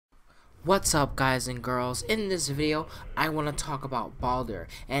What's up, guys and girls? In this video I want to talk about Baldur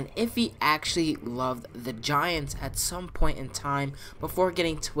and if he actually loved the giants at some point in time before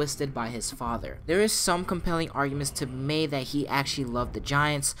getting twisted by his father. There is some compelling arguments to be made that he actually loved the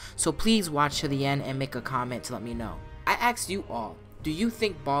giants, so please watch to the end and make a comment to let me know. I asked you all, do you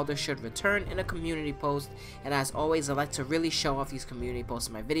think Baldur should return in a community post? And as always, I like to really show off these community posts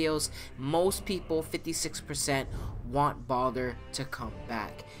in my videos. Most people, 56%, want Baldur to come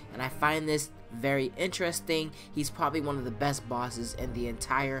back. And I find this very interesting. He's probably one of the best bosses in the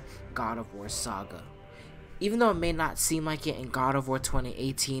entire God of War saga. Even though it may not seem like it in God of War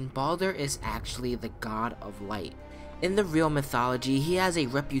 2018, Baldur is actually the God of Light. In the real mythology, he has a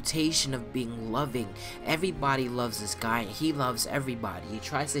reputation of being loving. Everybody loves this guy and he loves everybody. He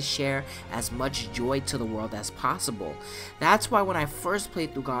tries to share as much joy to the world as possible. That's why when I first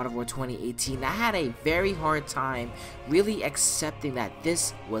played through God of War 2018, I had a very hard time really accepting that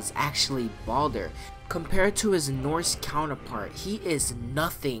this was actually Baldur. Compared to his Norse counterpart, he is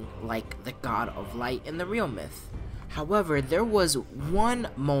nothing like the God of Light in the real myth. However, there was one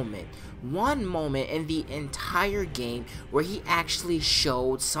moment in the entire game where he actually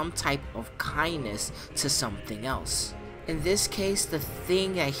showed some type of kindness to something else. In this case, the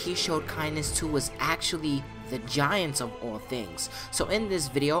thing that he showed kindness to was actually the giants of all things. So in this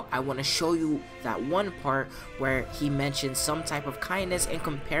video, I want to show you that one part where he mentions some type of kindness and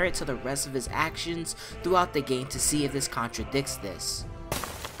compare it to the rest of his actions throughout the game to see if this contradicts this.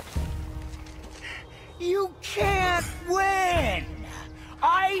 You can't win!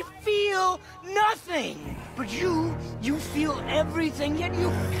 I feel nothing! But you feel everything, yet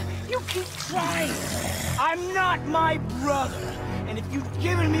you keep trying. I'm not my brother, and if you'd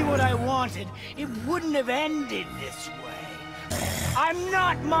given me what I wanted, it wouldn't have ended this way. I'm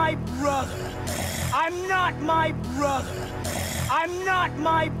not my brother. I'm not my brother. I'm not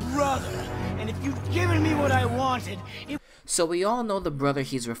my brother, and if you'd given me what I wanted, So we all know the brother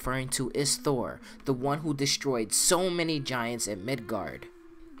he's referring to is Thor, the one who destroyed so many giants in Midgard.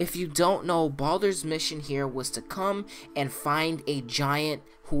 If you don't know, Baldur's mission here was to come and find a giant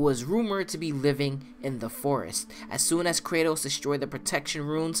who was rumored to be living in the forest. As soon as Kratos destroyed the protection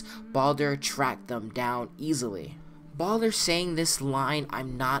runes, Baldur tracked them down easily. Baldur saying this line,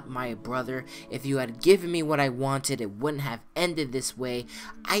 "I'm not my brother, if you had given me what I wanted, it wouldn't have ended this way."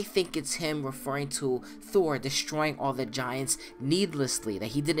 I think it's him referring to Thor destroying all the giants needlessly,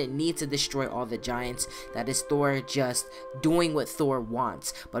 that he didn't need to destroy all the giants, that is Thor just doing what Thor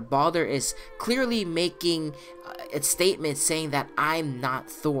wants. But Baldur is clearly making a statement saying that I'm not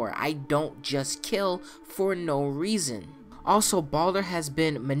Thor, I don't just kill for no reason. Also, Baldur has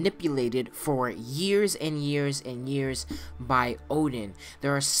been manipulated for years and years and years by Odin.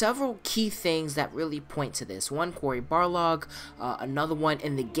 There are several key things that really point to this. One, Corey Barlog, another one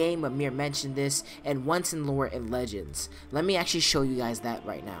in the game, Amir mentioned this, and once in lore and legends. Let me actually show you guys that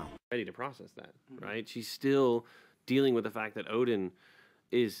right now. Ready to process that, right? She's still dealing with the fact that Odin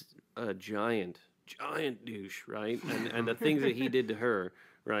is a giant douche, right? And the things that he did to her,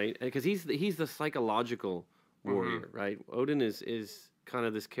 right? Because he's the psychological warrior, right? Odin is kind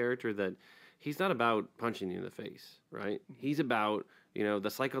of this character that he's not about punching you in the face, right? He's about, you know, the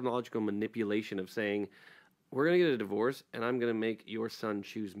psychological manipulation of saying, we're going to get a divorce and I'm going to make your son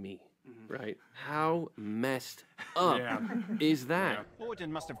choose me, right? How messed up is that? Yeah.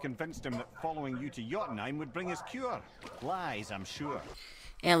 Odin must have convinced him that following you to Jotunheim would bring his cure. Lies, I'm sure.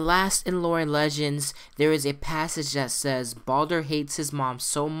 And last in lore and legends, there is a passage that says Baldur hates his mom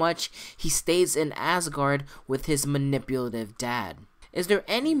so much he stays in Asgard with his manipulative dad. Is there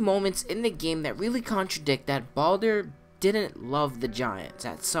any moments in the game that really contradict that Baldur didn't love the giants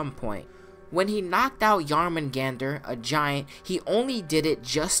at some point? When he knocked out Yarmungandr, a giant, he only did it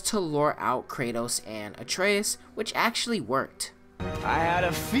just to lure out Kratos and Atreus, which actually worked. I had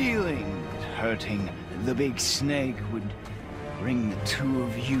a feeling that hurting the big snake would bring the two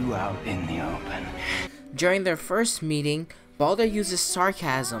of you out in the open. During their first meeting, Baldur uses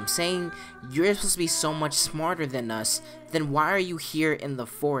sarcasm, saying, "You're supposed to be so much smarter than us, then why are you here in the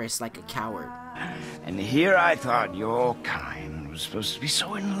forest like a coward?" And here I thought your kind was supposed to be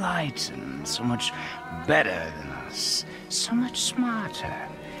so enlightened, so much better than us, so much smarter.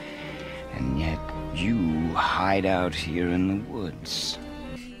 And yet you hide out here in the woods.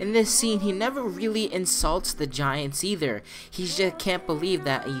 In this scene, he never really insults the giants either. He just can't believe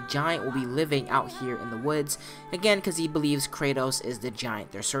that a giant will be living out here in the woods, again because he believes Kratos is the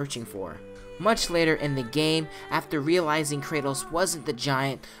giant they're searching for. Much later in the game, after realizing Kratos wasn't the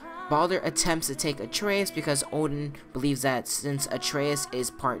giant, Baldur attempts to take Atreus because Odin believes that since Atreus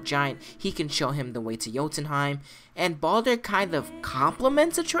is part giant, he can show him the way to Jotunheim, and Baldur kind of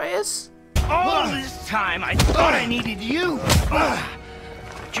compliments Atreus. All this time I thought I needed you. But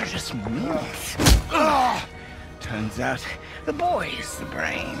you're just meat. Turns out the boy is the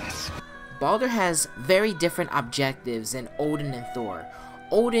brains. Baldur has very different objectives than Odin and Thor.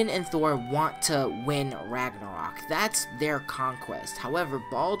 Odin and Thor want to win Ragnarok. That's their conquest. However,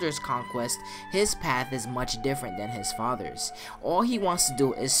 Baldur's conquest, his path is much different than his father's. All he wants to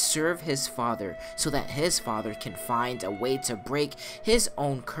do is serve his father so that his father can find a way to break his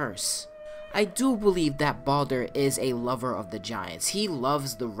own curse. I do believe that Baldur is a lover of the giants. He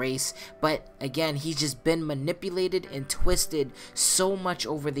loves the race, but again, he's just been manipulated and twisted so much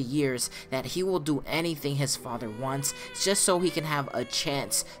over the years that he will do anything his father wants just so he can have a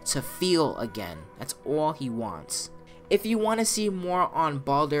chance to feel again. That's all he wants. If you want to see more on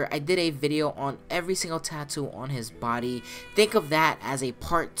Baldur, I did a video on every single tattoo on his body. Think of that as a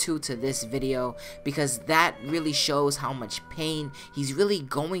part 2 to this video because that really shows how much pain he's really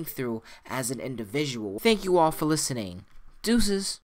going through as an individual. Thank you all for listening. Deuces.